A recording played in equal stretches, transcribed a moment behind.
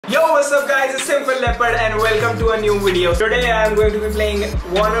what's up guys, it's Simple Leopard and welcome to a new video. Today I am going to be playing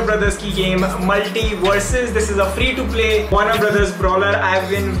Warner Brothers की game Multiversus. This is a free to play Warner Brothers brawler. I have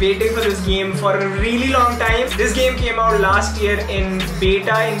been waiting for this game for a really long time. This game came out last year in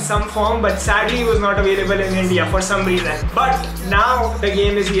beta in some form, but sadly it was not available in India for some reason. But now the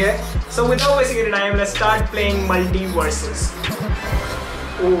game is here. So without wasting any time, let's start playing Multiversus.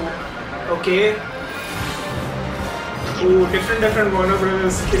 Oh, okay. Oh, different Warner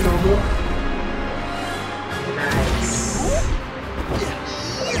Brothers skin logo. Nice.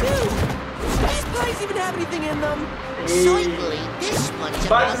 These pies even have anything in them? Certainly, this one's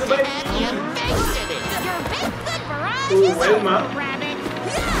about to have you tasted it. Your big good barrage Oh, is well, over, ma. rabbit.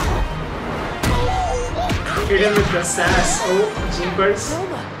 Hit him with the sass. Oh, jeepers.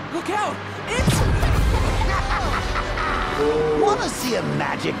 Roma, look out! It's... Oh. Wanna see a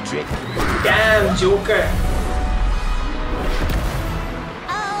magic trick? Damn, Joker.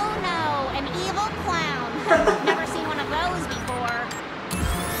 Oh no, an evil clown. Never seen one of those before.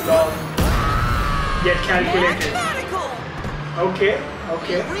 Lol. Get calculated. Mathematical! Okay, You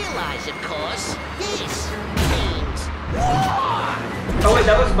okay. realize, of course, this means Oh wait,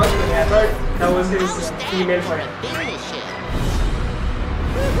 that was Buckley. I thought that was his female friend. finish it.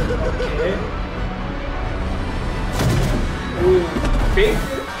 Okay. Ooh, big?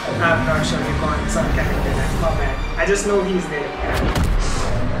 I'm not sure if on some character. That's my bad. I just know he's there.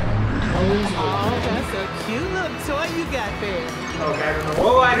 Oh, that's a cute little toy you got there. Okay, I don't know.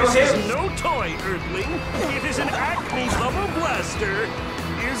 Oh, I know This him. is no toy, Earthling. It is an Acme Bubble Blaster.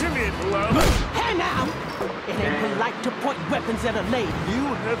 Isn't it, love? Hey now! It ain't polite to point weapons at a lady. You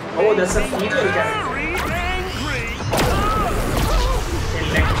have Oh, made that's a me female character. very angry.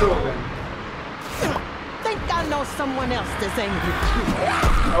 Electro. Think I know someone else that's angry.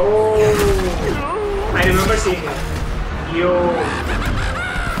 Oh, I remember seeing it. Yo.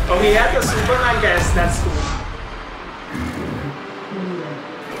 Oh, he had the Superman guys. That's cool.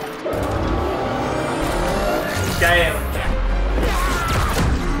 Damn.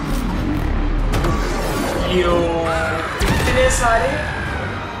 Yo. इतने सारे.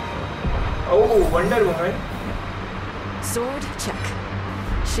 Oh, Wonder Woman. Sword, check.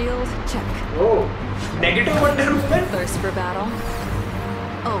 Shield, check. Oh, negative Wonder Woman. Thirst for battle?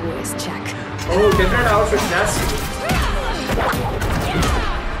 Always check. Oh, different outfits. That's cool.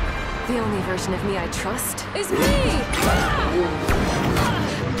 The only version of me I trust is me!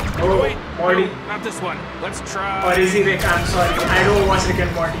 Oh, Wait, Morty. no, not this one. Let's try. Or is he Rick? I'm sorry. I don't watch Rick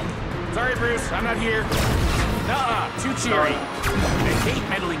and Morty. Sorry, Bruce. I'm not here. Nuh-uh. Too cheery. I hate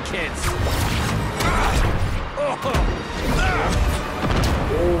meddling kids.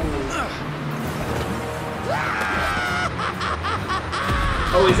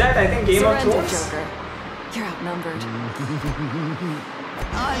 Oh, is that? I think Game of Surrender, Thrones. Joker. You're outnumbered.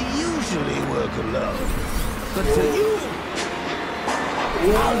 I usually work alone, but for you,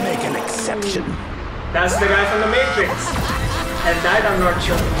 I'll make an exception. That's the guy from the Matrix. And that I'm not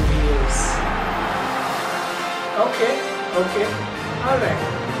sure who he is. Okay, okay. Alright.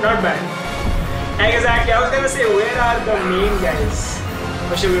 Not bad. Exactly. I was gonna say, where are the main guys?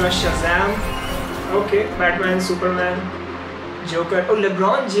 Or should we watch Shazam? Okay. Batman, Superman, Joker. Oh,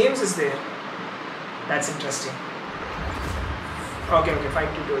 LeBron James is there. That's interesting. Okay, okay. Fight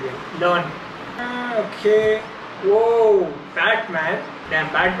tutorial. Learn. Okay. Whoa. Batman.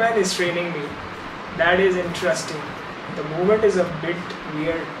 Damn, Batman is training me. That is interesting. The movement is a bit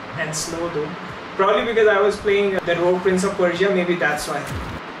weird and slow though. Probably because I was playing the Rogue Prince of Persia, maybe that's why.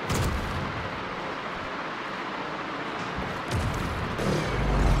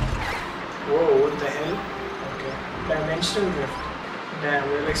 Whoa, what the hell? Okay. Dimensional drift. Damn,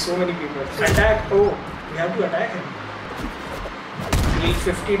 there are like so many people. Attack! Oh, we have to attack him. Deal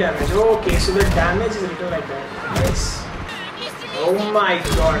 50 damage. Oh, okay, so the damage is written like that. Nice. Oh my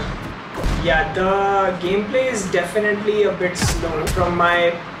god. Yeah, the gameplay is definitely a bit slow from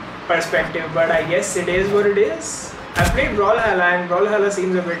my perspective, but I guess it is what it is. I played Brawlhalla and Brawlhalla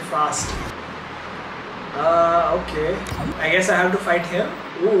seems a bit fast. Okay. I guess I have to fight him.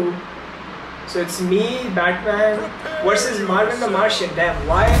 Ooh. So it's me, Batman versus Marvin the Martian. Damn,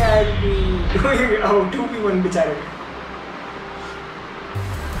 why are we doing 2v1 bichare?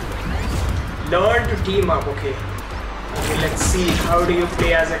 Learn to team up, okay. Okay, let's see. How do you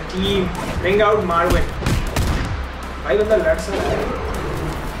play as a team? Bring out Marvin. Why banda lad sa raha hai?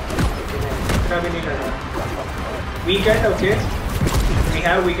 Okay, nahi lada. Weekend, okay. We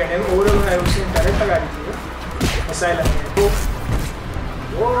have Weekend. Overall, I was in turret laga di thi. Missile lagaya.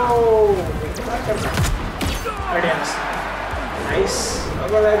 Whoa! Adios. Nice.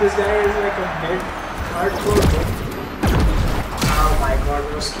 Otherwise, this guy is like a bit hardcore. my god,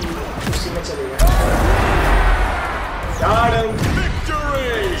 उसकी उसी में चलेगा. Got him.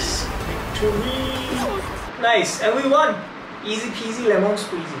 Victory. Nice, and we won. Easy peasy lemon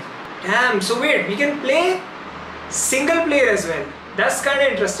squeezy. Damn, so weird. We can play single player as well. That's kind of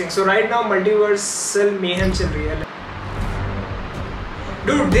interesting. So right now multiversal mayhem chal rahi hai.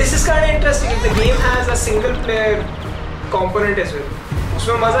 Dude, this is kind of interesting. If the game has a single player component as well,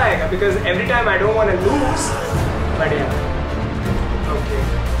 उसमें मजा आएगा because every time I don't want to lose. But yeah. Okay.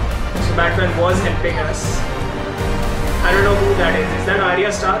 So Batman was helping us. I don't know who that is. Is that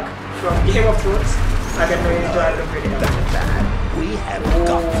Arya Stark from Game of Thrones? I can know into the video. Batman, we have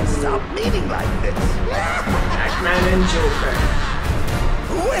got to stop meeting like this. Batman and Joker.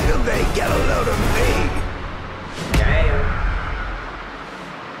 When do they get a load of me? Damn.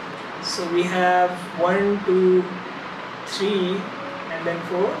 So we have 1, 2, 3, and then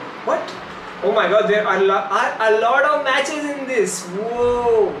 4. What? Oh my god, there are a lot of matches in this.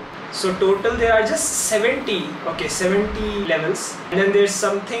 Whoa. So total there are just 70. Okay, 70 levels. And then there's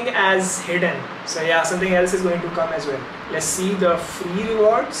something as hidden. So yeah, something else is going to come as well. Let's see the free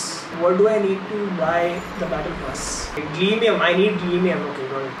rewards. What do I need to buy the battle pass? Gleamium. I need Gleamium. Okay,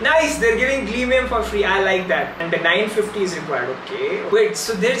 got it. Nice, they're giving Gleamium for free. I like that. And the 950 is required. Okay. Wait,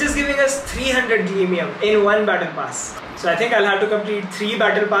 so they're just giving us 300 Gleamium in one battle pass. So I think I'll have to complete 3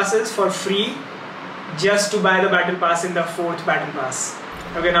 battle passes for free just to buy the battle pass in the 4th battle pass.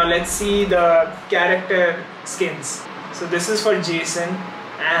 Okay, now let's see the character skins. So this is for Jason.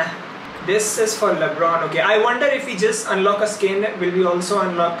 This is for LeBron. Okay, I wonder if we just unlock a skin, will we also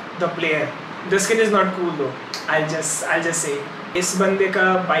unlock the player? The skin is not cool though. I'll just say. Is bande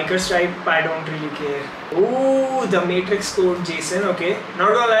ka biker stripe, I don't really care. Ooh, the Matrix code Jason. Okay,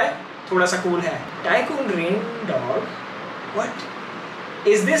 not gonna lie, thoda sa cool hai. Tycoon Rain Dog. What?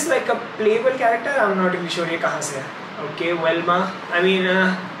 Is this like a playable character? I'm not really sure. Ye kahan se hai? Okay, Velma. I mean,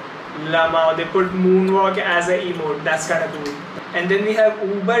 Lama. They put Moonwalk as an emote. That's kind of cool. And then we have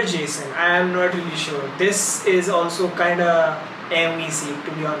Uber Jason. I am not really sure. This is also kind of MEC,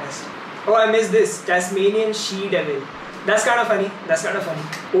 to be honest. Oh, I missed this. Tasmanian She-Devil. That's kind of funny. That's kind of funny.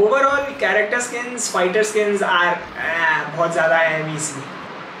 Overall, character skins, fighter skins are बहुत ज़्यादा MEC.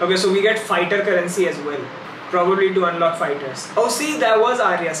 Okay, so we get fighter currency as well. Probably to unlock fighters. Oh, see, that was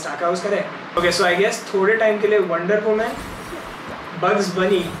Arya Stark. I was correct. Okay, so I guess थोड़े time के लिए Wonder Woman, Bugs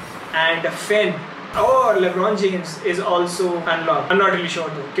Bunny, and Finn. Oh, LeBron James is also unlocked. I'm not really sure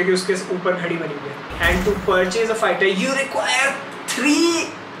though, क्योंकि उसके ऊपर घड़ी बनी हुई है. And to purchase a fighter, you require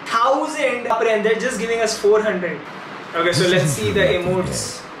 3,000. And they're just giving us 400. Okay, so let's see the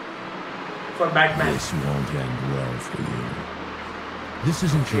emotes for Batman. This won't end well for you. This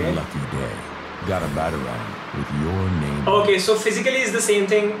isn't your lucky day. Got a Batarang with your name. Okay, so physically it's the same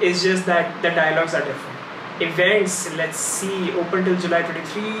thing. It's just that the dialogues are different. Events, let's see, open till July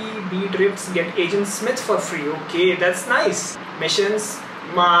 23. Beat Rifts, get Agent Smith for free. Okay, that's nice. Missions,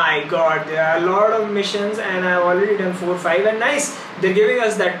 my god, there are a lot of missions and I've already done 4 or 5 and nice. They're giving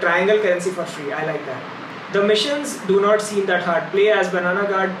us that triangle currency for free. I like that. The missions do not seem that hard. Play as Banana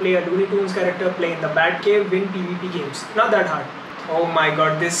Guard, play a Looney Tunes character, play in the Batcave, win PvP games. Not that hard. Oh my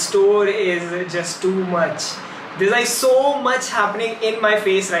god, this store is just too much. There's like so much happening in my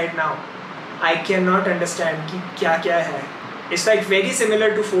face right now. I cannot understand ki kya hai. It's like very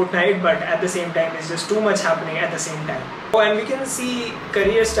similar to Fortnite, but at the same time it's just too much happening at the same time. Oh, and we can see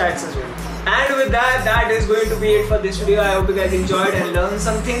career stats as well. And with that, that is going to be it for this video. I hope you guys enjoyed and learned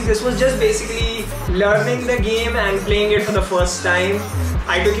something. This was just basically learning the game and playing it for the first time.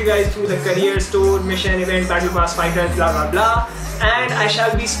 I took you guys through the career, store, mission, event, battle pass, fighters, blah blah blah. And I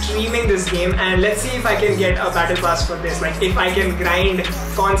shall be streaming this game and let's see if I can get a battle pass for this, like if I can grind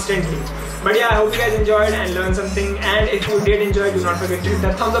constantly. But yeah, I hope you guys enjoyed and learned something, and if you did enjoy, do not forget to hit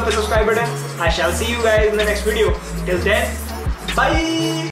that thumbs up and subscribe button. I shall see you guys in the next video. Till then, bye!